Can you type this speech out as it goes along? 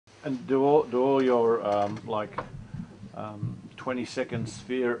And do all your 20-second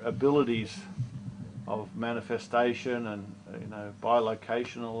sphere abilities of manifestation and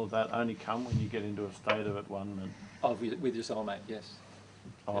bilocation, all of that only come when you get into a state of at-one-ment? Oh, with your soulmate, yes.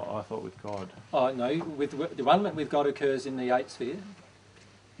 Oh, yeah. I thought with God. Oh no, the one-ment with God occurs in the 8th sphere.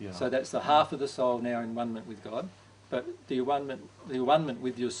 Yeah. So that's the half of the soul now in one-ment with God. But the one-ment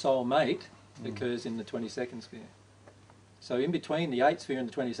with your soulmate occurs in the 22nd sphere. So in between the 8th sphere and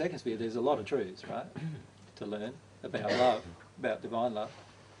the 22nd sphere, there's a lot of truths, right, to learn about love, about divine love,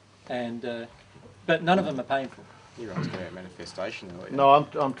 and but none of them are painful. You're asking about manifestation, though. Yeah? No,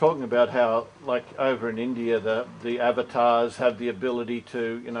 I'm talking about how, like over in India, the avatars have the ability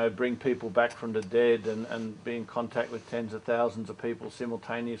to bring people back from the dead and be in contact with tens of thousands of people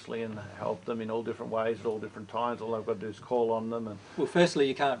simultaneously and help them in all different ways at all different times. All I've got to do is call on them. And well, firstly,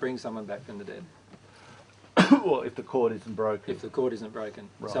 you can't bring someone back from the dead. well, if the cord isn't broken. If the cord isn't broken.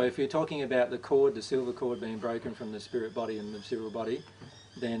 Right. So if you're talking about the cord, the silver cord being broken from the spirit body and the material body,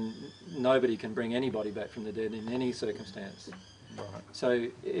 then nobody can bring anybody back from the dead in any circumstance. Right. So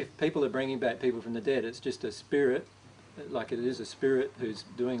if people are bringing back people from the dead, it's just a spirit, like it is a spirit who's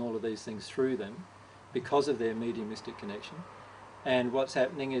doing all of these things through them because of their mediumistic connection. And what's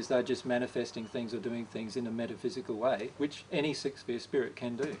happening is they're just manifesting things or doing things in a metaphysical way, which any sixth sphere spirit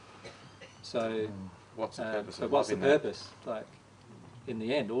can do. So what's the purpose but of what's the loving that? purpose? Like, in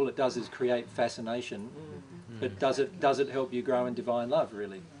the end, all it does is create fascination, but does it help you grow in divine love,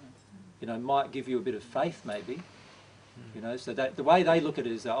 really? Might give you a bit of faith, maybe. So that the way they look at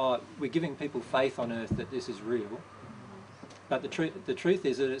it is, we're giving people faith on earth that this is real, but the truth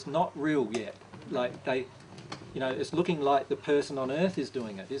is that it's not real yet. Like it's looking like the person on earth is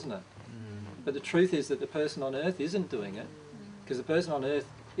doing it, isn't it? But the truth is that the person on earth isn't doing it, because the person on earth,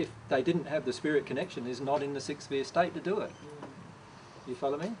 if they didn't have the spirit connection, is not in the sixth sphere state to do it. You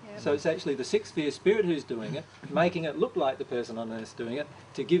follow me? Yeah. So it's actually the sixth sphere spirit who's doing it, making it look like the person on earth's doing it,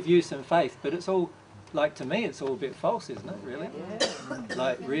 to give you some faith. But it's all, like, to me, it's all a bit false, isn't it, really? Yeah.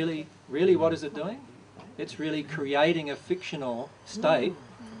 Like, really, what is it doing? It's really creating a fictional state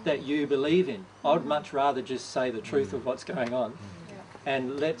that you believe in. I'd much rather just say the truth of what's going on.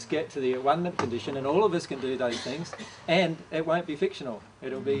 And let's get to the at-one-ment condition, and all of us can do those things, and it won't be fictional.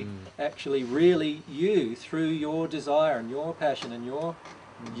 It'll be actually really you, through your desire and your passion and you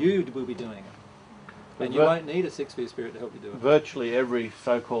will be doing it. And you won't need a sixth sphere spirit to help you do it. Virtually every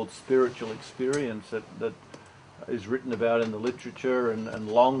so-called spiritual experience that is written about in the literature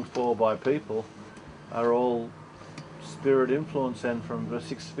and longed for by people are all spirit influence and from the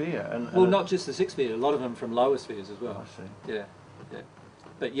sixth sphere. Well, not just the sixth sphere, a lot of them from lower spheres as well. I see. Yeah.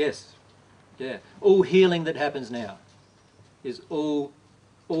 But yes, all healing that happens now is all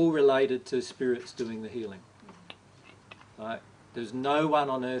related to spirits doing the healing. Right? There's no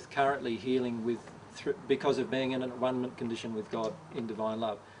one on earth currently healing because of being in a one-ment condition with God in divine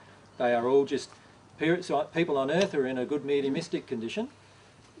love. They are all just people on earth are in a good mediumistic condition,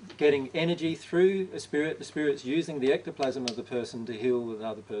 getting energy through a spirit. The spirit's using the ectoplasm of the person to heal the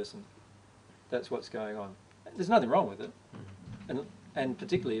other person. That's what's going on. There's nothing wrong with it. And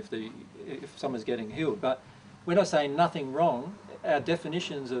particularly if someone's getting healed. But when I say nothing wrong, our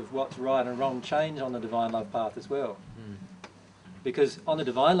definitions of what's right and wrong change on the divine love path as well. Because on the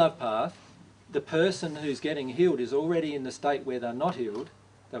divine love path, the person who's getting healed is already in the state where they're not healed.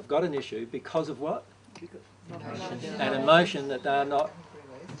 They've got an issue because of what? An emotion that they're not.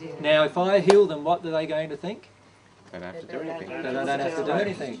 Now, if I heal them, what are they going to think? They don't have to do anything. They don't have to do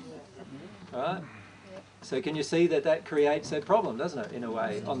anything. Right? So can you see that creates a problem, doesn't it, in a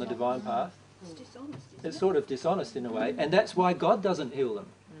way, on the divine path? It's dishonest. It's sort of dishonest in a way, and that's why God doesn't heal them.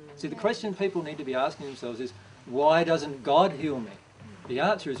 See, the question people need to be asking themselves is, why doesn't God heal me? The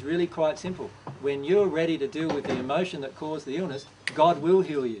answer is really quite simple. When you're ready to deal with the emotion that caused the illness, God will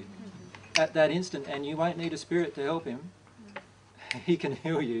heal you at that instant, and you won't need a spirit to help him. He can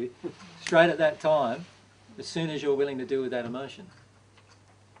heal you straight at that time, as soon as you're willing to deal with that emotion.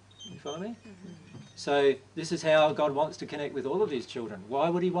 You follow me? So this is how God wants to connect with all of his children. Why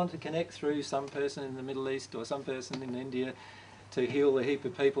would he want to connect through some person in the Middle East or some person in India to heal a heap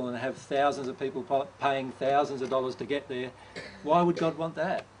of people and have thousands of people paying thousands of dollars to get there? Why would God want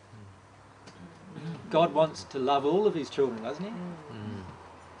that? God wants to love all of his children, doesn't he?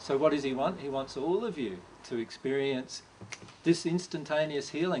 So what does he want? He wants all of you to experience this instantaneous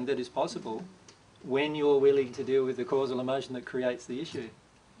healing that is possible when you're willing to deal with the causal emotion that creates the issue.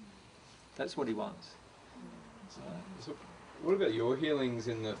 That's what he wants. So what about your healings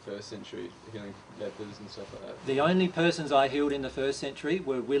in the 1st century, healing lepers and stuff like that? The only persons I healed in the 1st century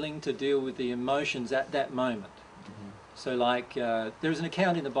were willing to deal with the emotions at that moment. So like, there's an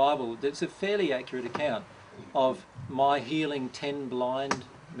account in the Bible that's a fairly accurate account of my healing 10 blind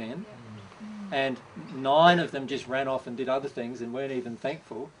men, and 9 of them just ran off and did other things and weren't even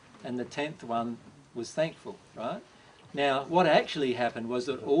thankful, and the 10th one was thankful, right? Now, what actually happened was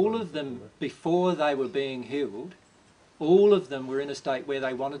that all of them, before they were being healed, all of them were in a state where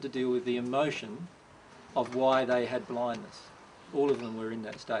they wanted to deal with the emotion of why they had blindness. All of them were in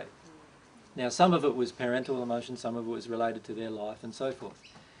that state. Now, some of it was parental emotion, some of it was related to their life and so forth.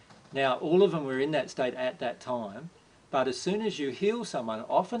 Now, all of them were in that state at that time, but as soon as you heal someone,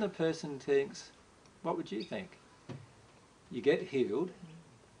 often a person thinks, what would you think? You get healed.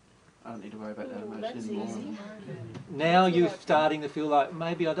 I don't need to worry about that emotion anymore. Easy. Now you're starting to feel like,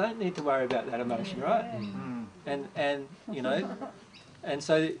 maybe I don't need to worry about that emotion, right? And you know, and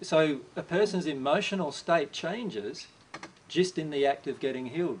so a person's emotional state changes just in the act of getting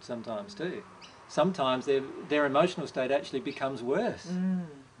healed sometimes too. Sometimes their emotional state actually becomes worse,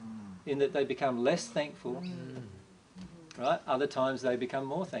 in that they become less thankful, right? Other times they become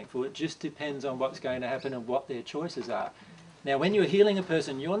more thankful. It just depends on what's going to happen and what their choices are. Now, when you're healing a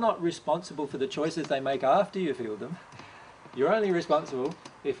person, you're not responsible for the choices they make after you've healed them. You're only responsible,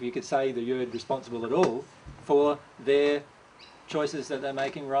 if you could say the word responsible at all, for their choices that they're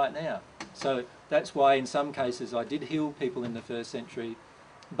making right now. So that's why in some cases I did heal people in the 1st century,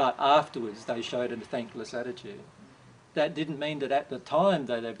 but afterwards they showed a thankless attitude. That didn't mean that at the time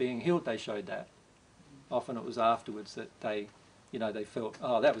that they're being healed they showed that. Often it was afterwards that they, you know, they felt,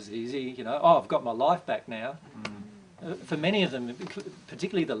 oh, that was easy, you know, oh, I've got my life back now. For many of them,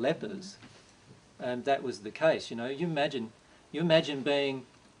 particularly the lepers, that was the case. You know, you imagine being,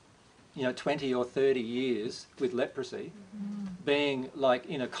 you know, 20 or 30 years with leprosy, being like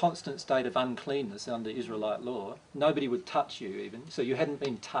in a constant state of uncleanness under Israelite law. Nobody would touch you even, so you hadn't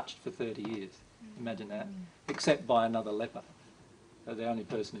been touched for 30 years. Imagine that, except by another leper. They're the only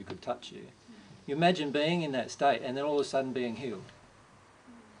person who could touch you. You imagine being in that state and then all of a sudden being healed.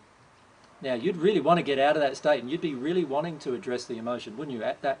 Now, you'd really want to get out of that state and you'd be really wanting to address the emotion, wouldn't you,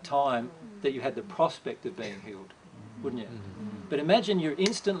 at that time that you had the prospect of being healed, wouldn't you? But imagine you're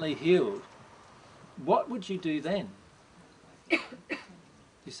instantly healed. What would you do then?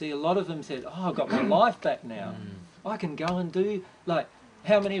 You see, a lot of them said, oh, I've got my life back now. I can go and do, like,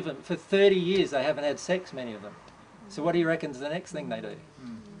 how many of them? For 30 years they haven't had sex, many of them. So what do you reckon's the next thing they do?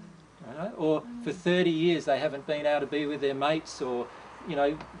 Right? Or for 30 years they haven't been able to be with their mates or, you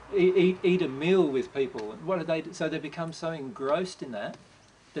know, eat a meal with people. What do they do? So they become so engrossed in that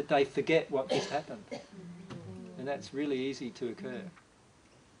that they forget what just happened. And that's really easy to occur.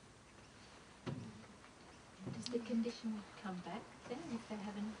 Does the condition come back then if they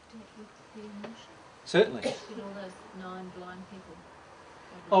haven't dealt with the emotion? Certainly. With all those 9 blind people?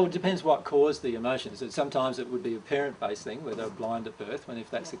 Oh, it depends what caused the emotions. Sometimes it would be a parent-based thing where they were blind at birth, when if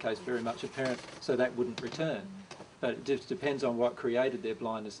that's the case, very much a parent, so that wouldn't return. But it just depends on what created their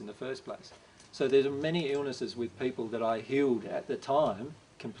blindness in the first place. So there's many illnesses with people that I healed at the time,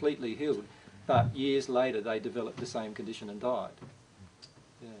 completely healed, but years later they developed the same condition and died.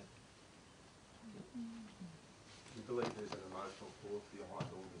 Yeah. You believe there's an emotional cause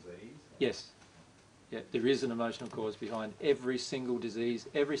behind all disease? Yes. Yeah, there is an emotional cause behind every single disease,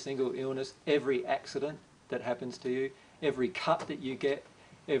 every single illness, every accident that happens to you, every cut that you get,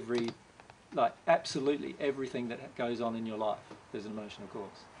 like absolutely everything that goes on in your life, there's an emotional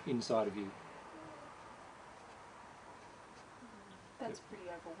cause inside of you. That's pretty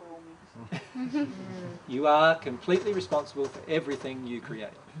overwhelming. You are completely responsible for everything you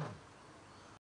create.